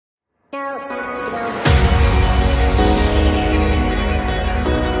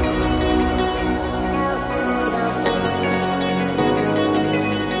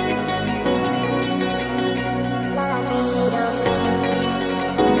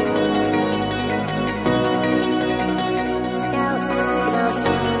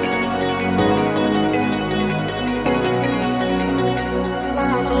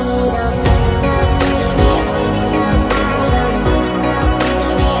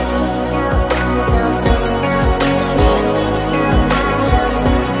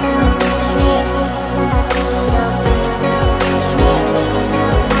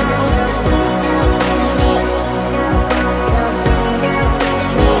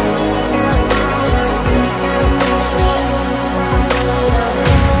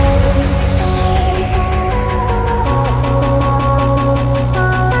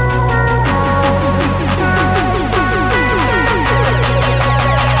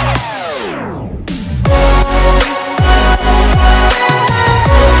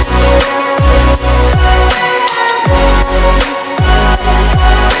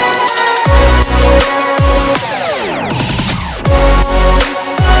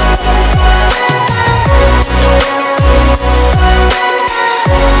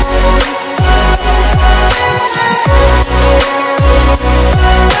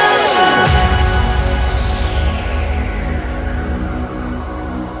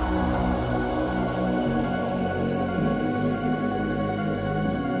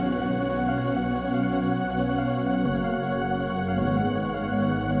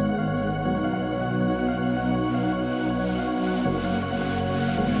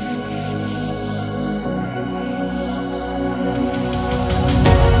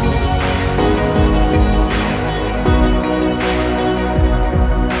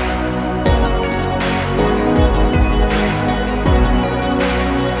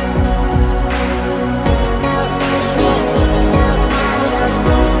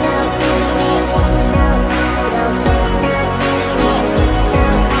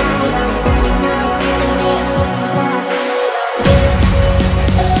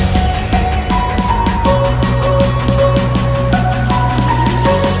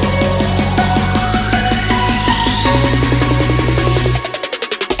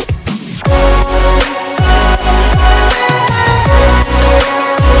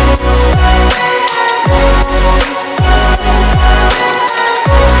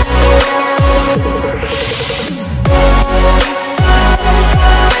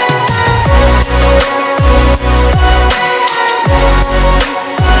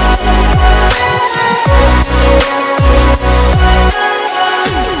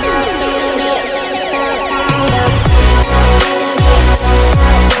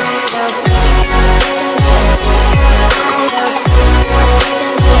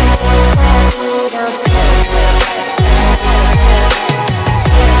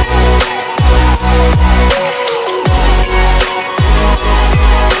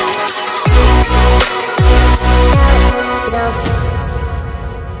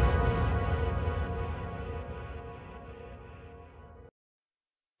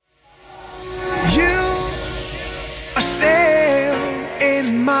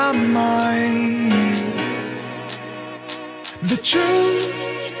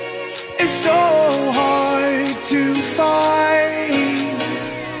It's so hard to find.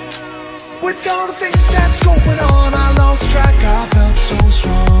 With all the things that's going on, I lost track, I felt so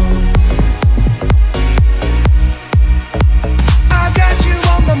strong. I got you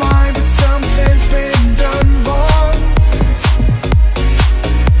on my mind, but something's been done wrong.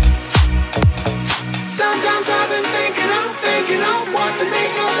 Sometimes I've been thinking of what to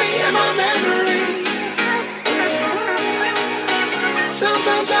make of me and my memories.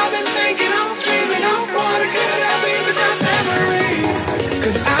 Sometimes I've been thinking of, dreaming of what it could have been besides memories.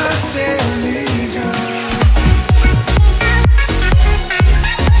 'Cause I still need you.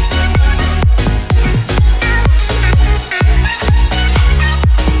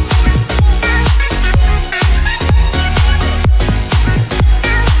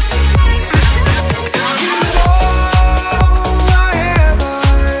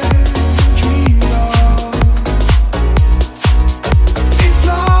 It's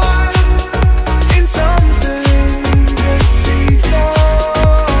lost.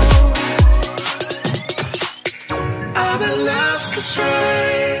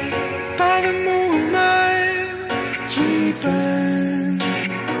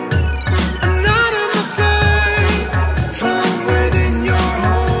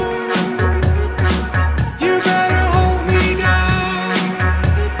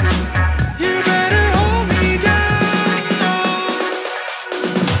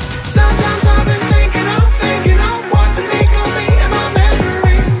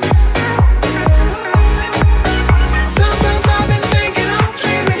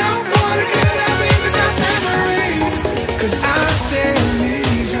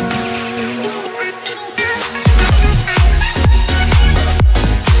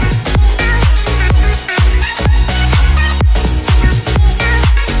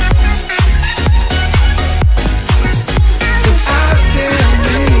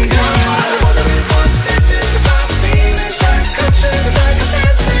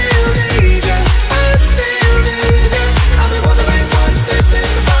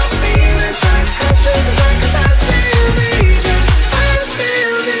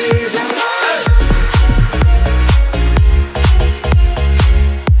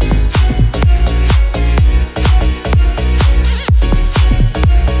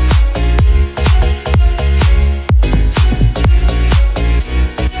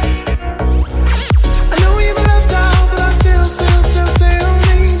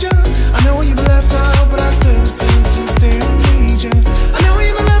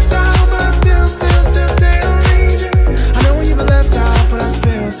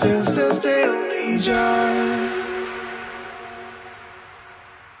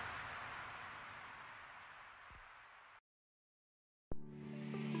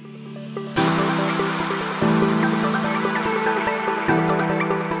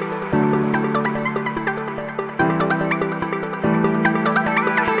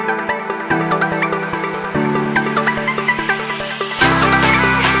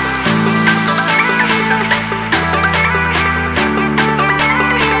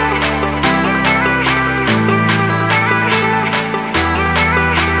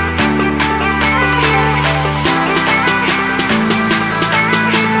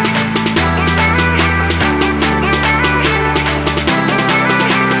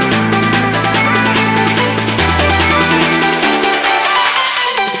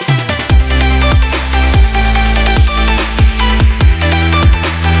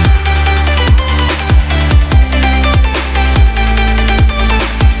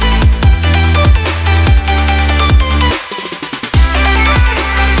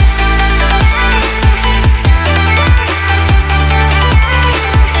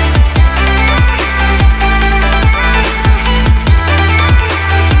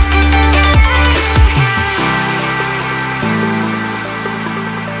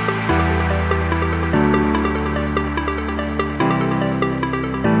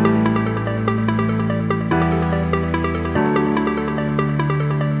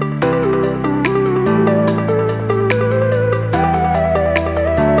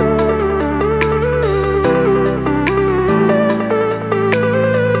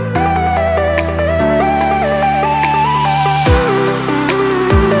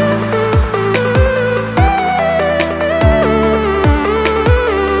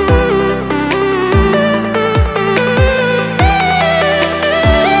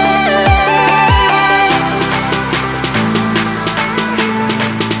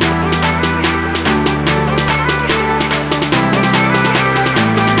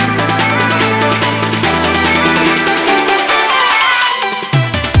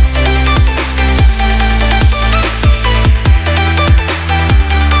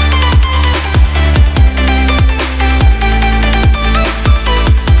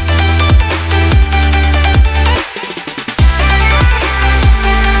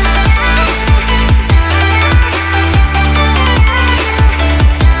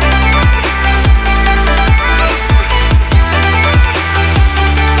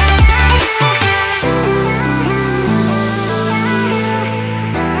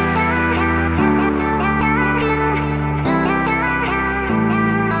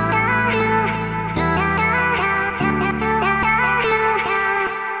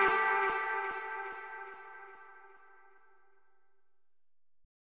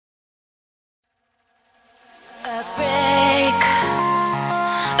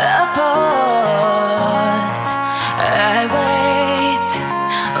 a pause. I wait,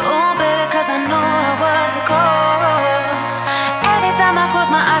 oh baby, 'cause I know I was the cause. Every time I close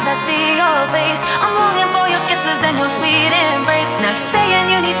my eyes I see your face. I'm longing for your kisses and your sweet embrace. Now you're saying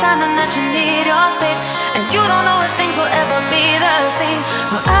you need time and that you need your space, and you don't know if things will ever be the same.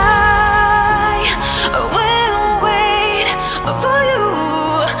 Well, I will wait for you,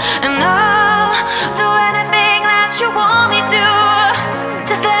 and I'll do anything that you want me to.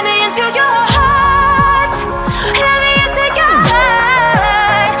 Just let me into your heart. Let me into your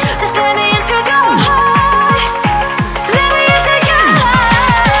heart. Just let me into your heart. Let me into your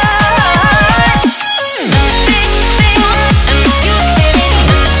heart. And you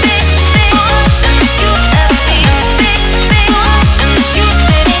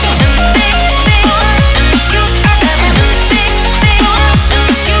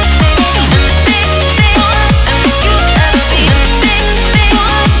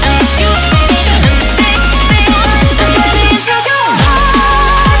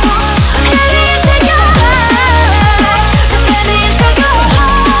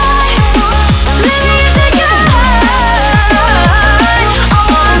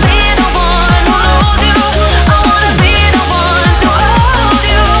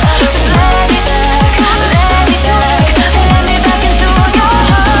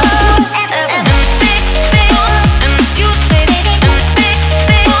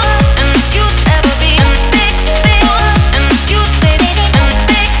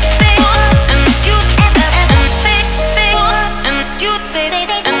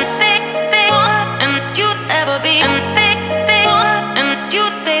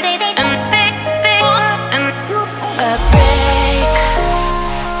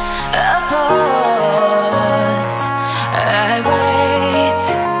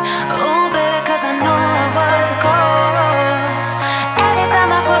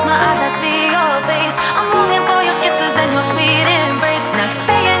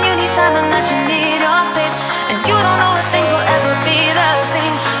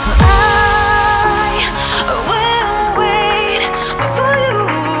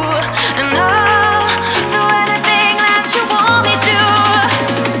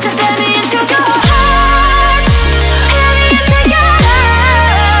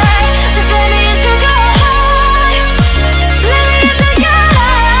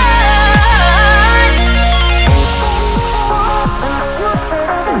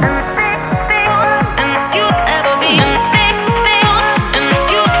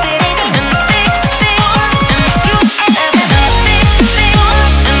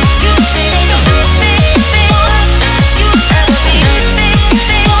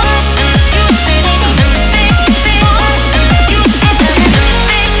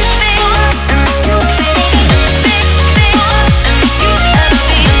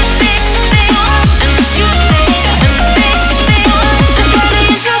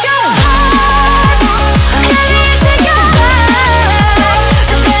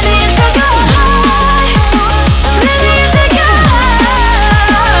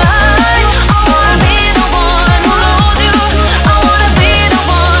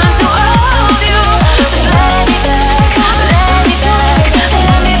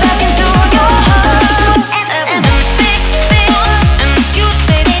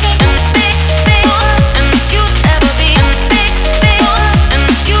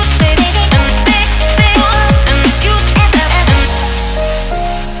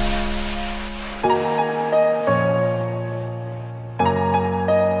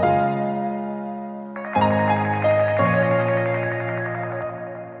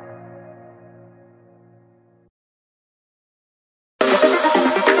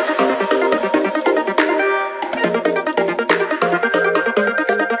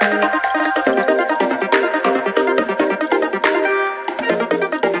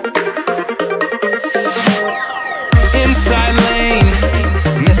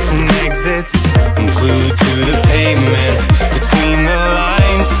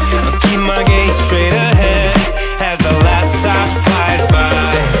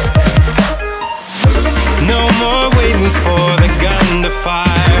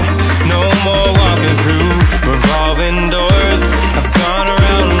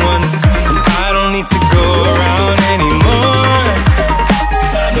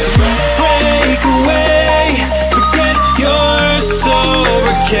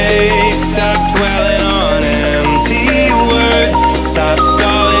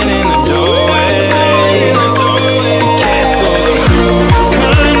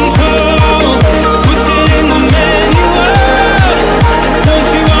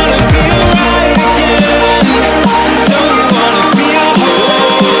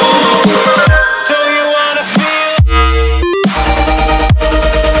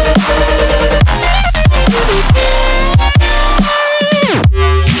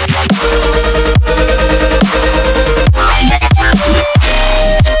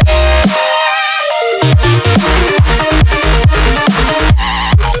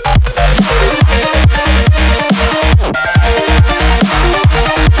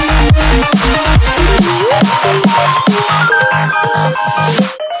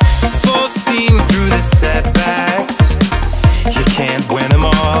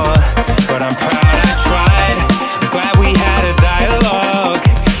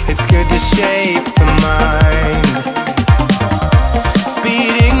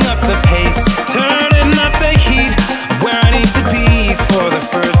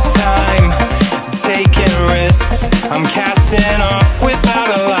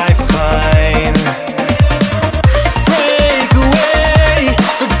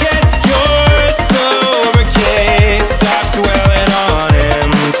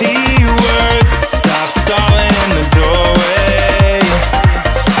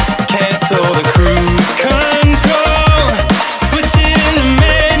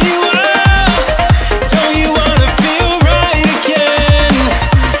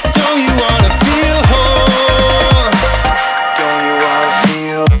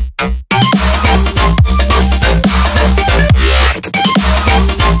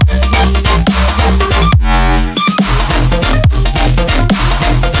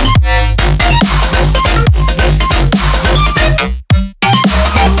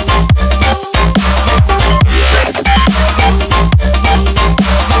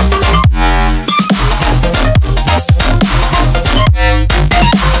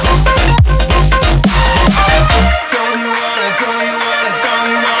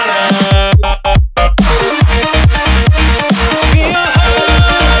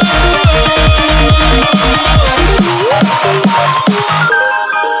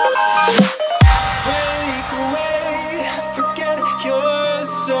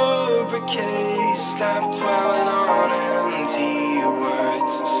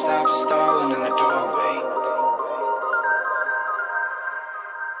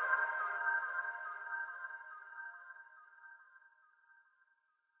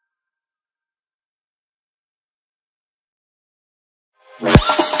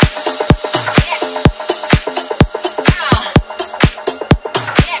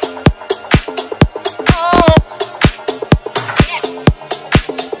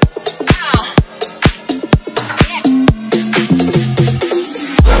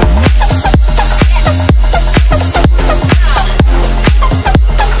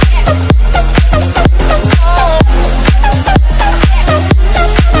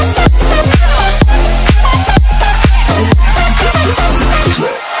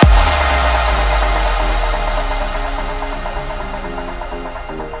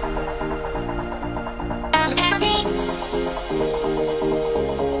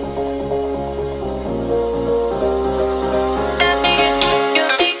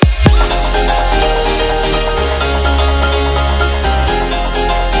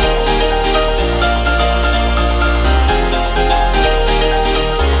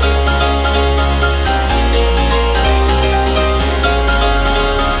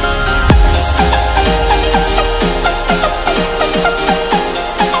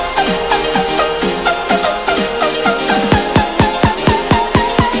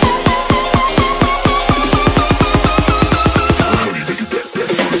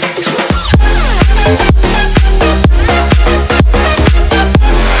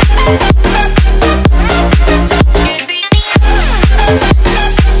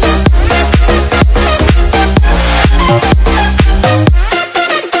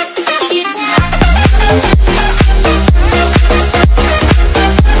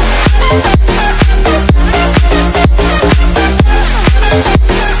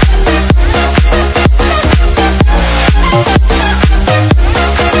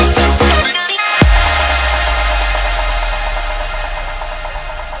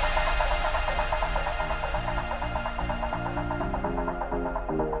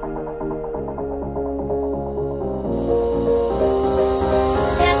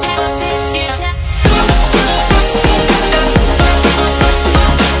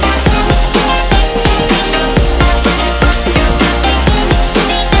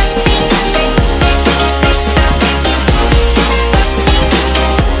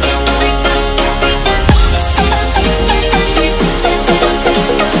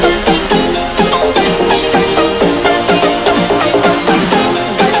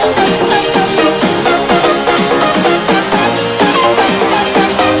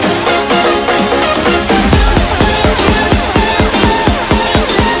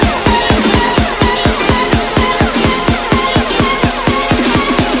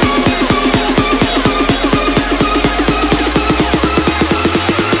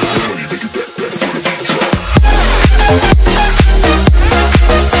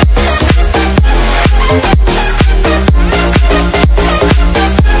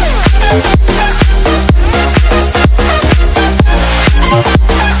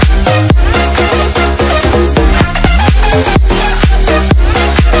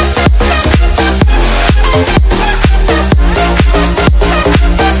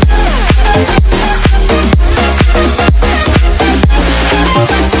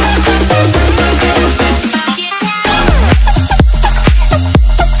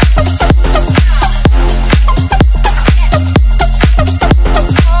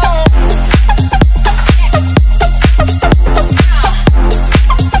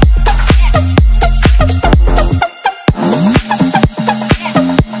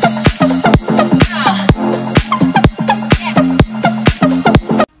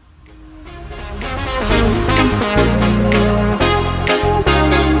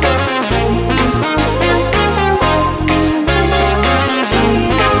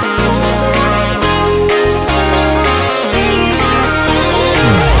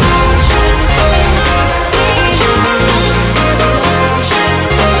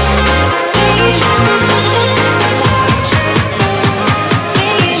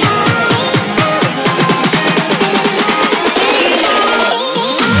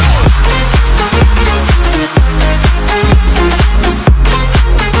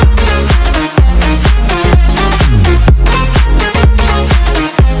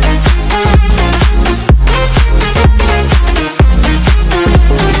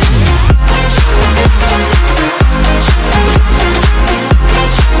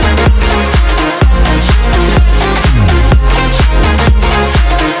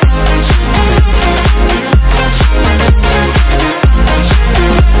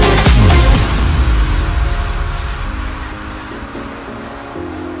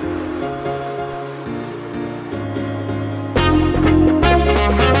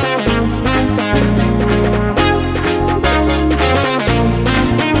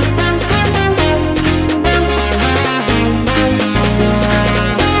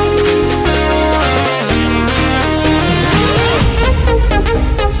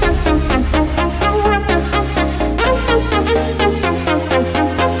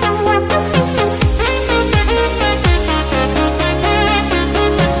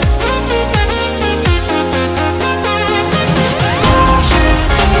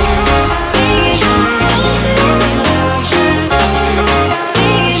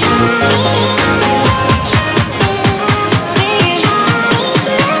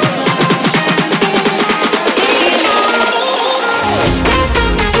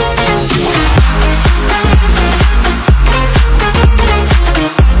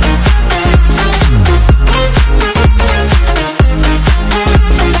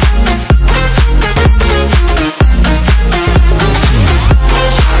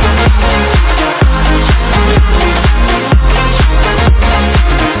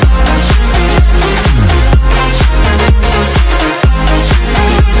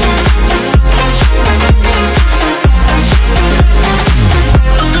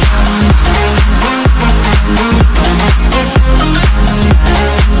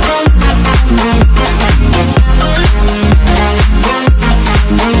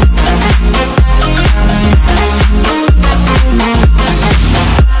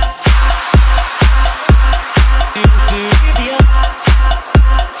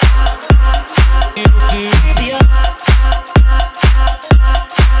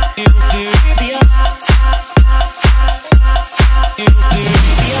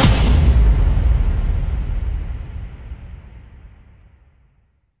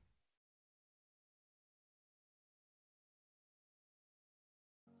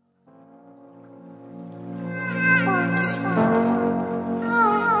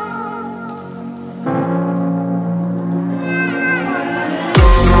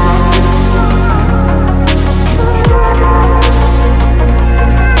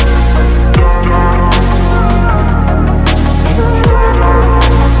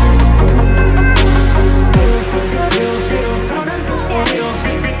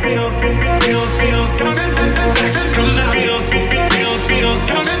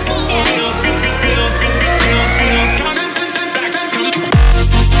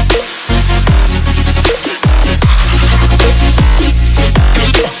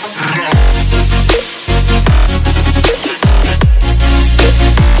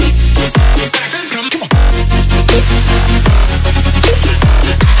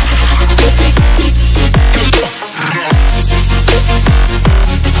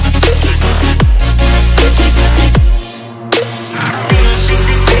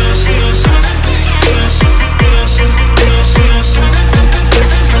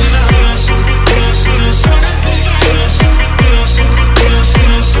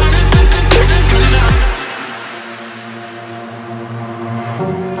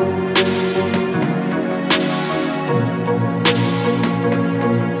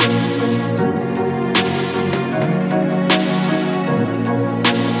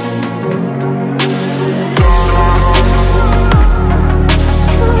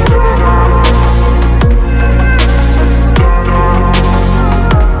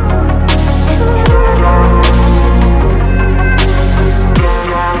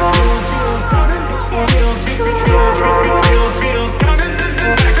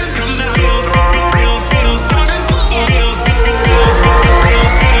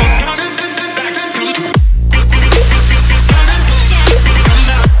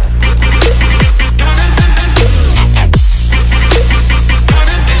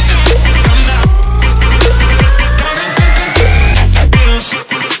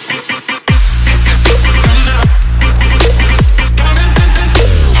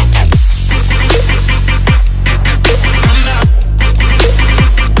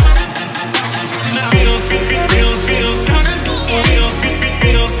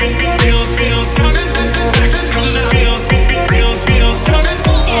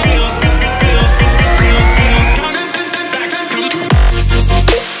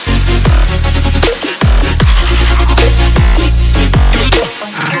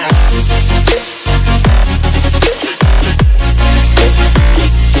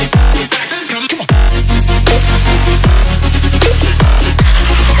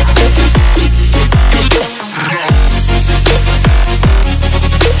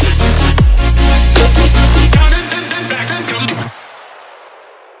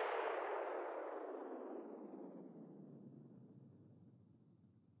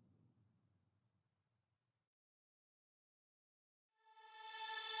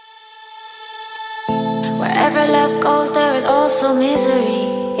Wherever love goes, there is also misery.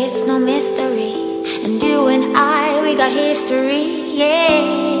 It's no mystery. And you and I, we got history, yeah.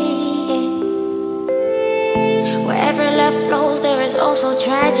 Wherever love flows, there is also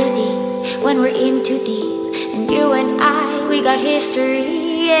tragedy when we're in too deep. And you and I, we got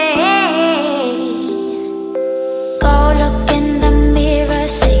history, yeah. Go look in the mirror,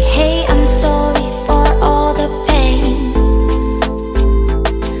 say, hey, I'm sorry for all the pain.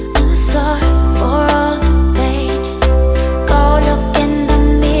 I'm sorry for all the pain. Go look in the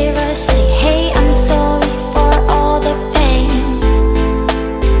mirror, say, hey, I'm sorry for all the pain.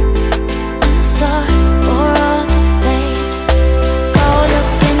 I'm sorry for all the pain. Go look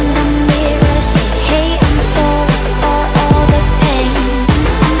in the mirror, say, hey, I'm sorry for all the pain.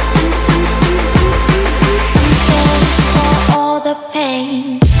 I'm sorry for all the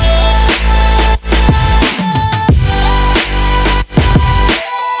pain.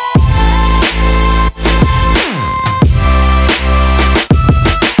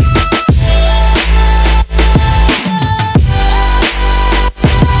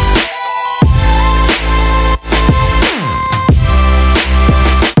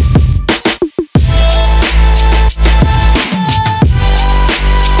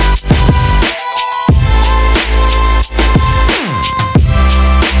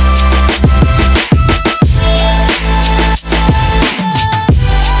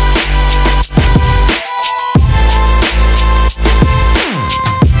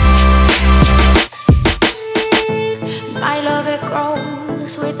 My love, it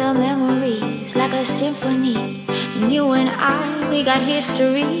grows with the memories like a symphony. And you and I, we got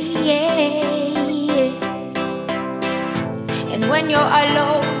history, yeah. And when you're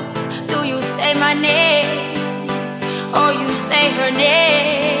alone, do you say my name or you say her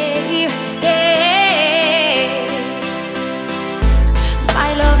name? Yeah.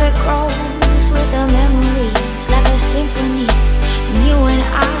 My love, it grows with the memories like a symphony. And you and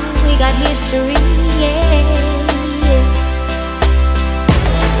I, we got history, yeah.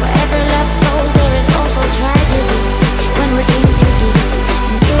 Wherever love flows, there is also tragedy when we're in too deep.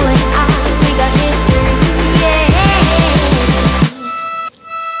 And you and I, we got history, yeah.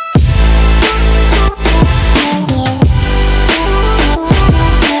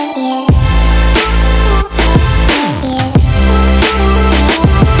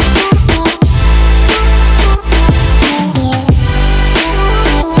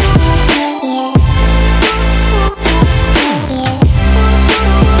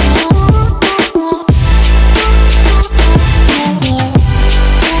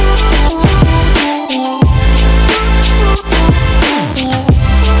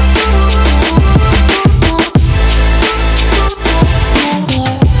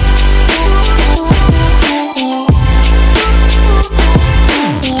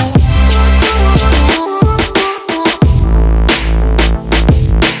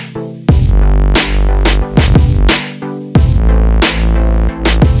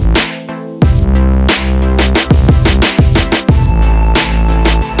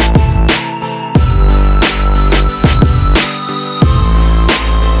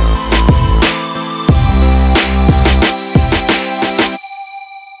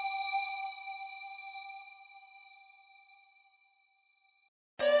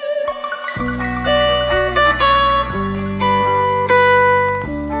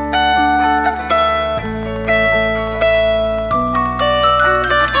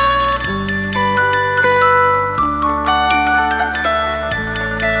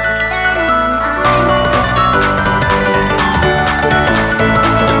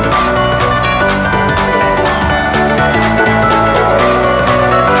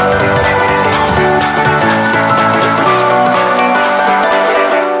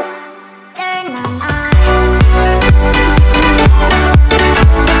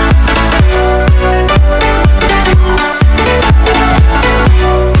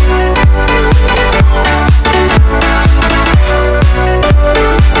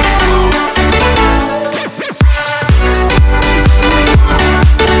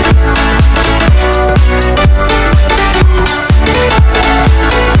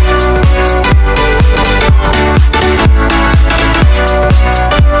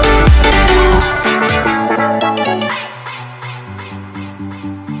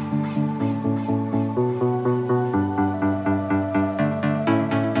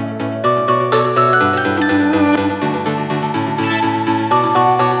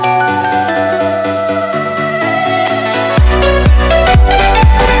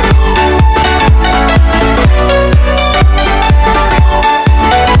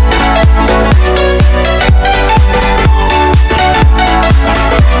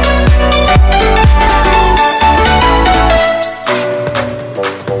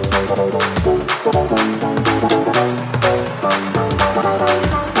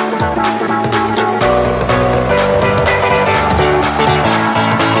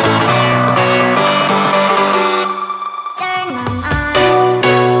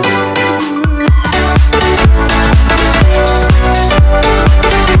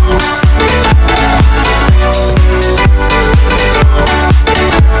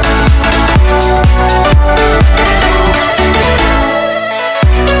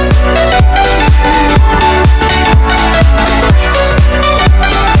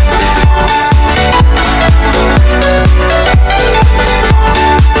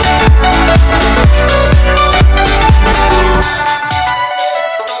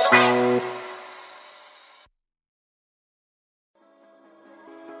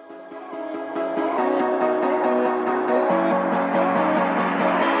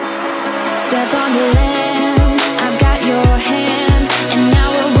 Step on the land, I've got your hand, and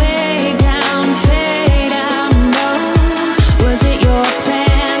now we're way down, fade out. No, was it your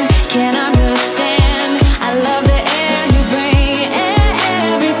plan? Can't understand. I love the air you bring,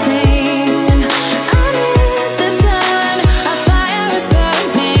 everything. I'm in the sun, a fire is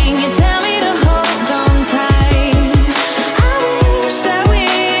burning. You tell me to hold on tight. I wish that we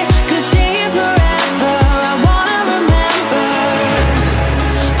could stay here forever. I wanna remember.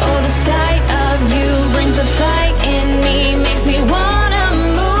 Oh, the sight of you brings the fight in me, makes me wanna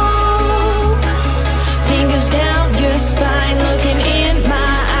move. Fingers down your spine, looking in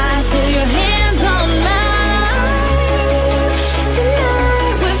my eyes, feel your hands on mine.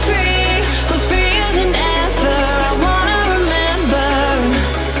 Tonight we're freer than ever. I wanna remember.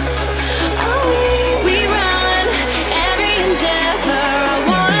 Oh, we run every endeavor. I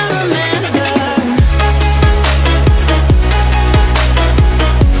wanna remember.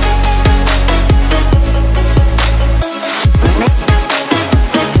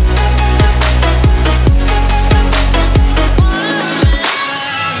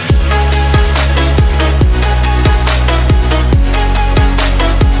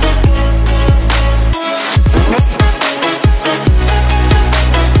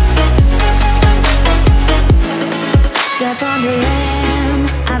 Step on the land,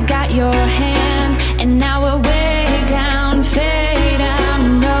 I've got your hand, and now we're way down, fade out.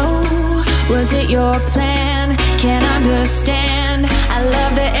 No, was it your plan? Can't understand.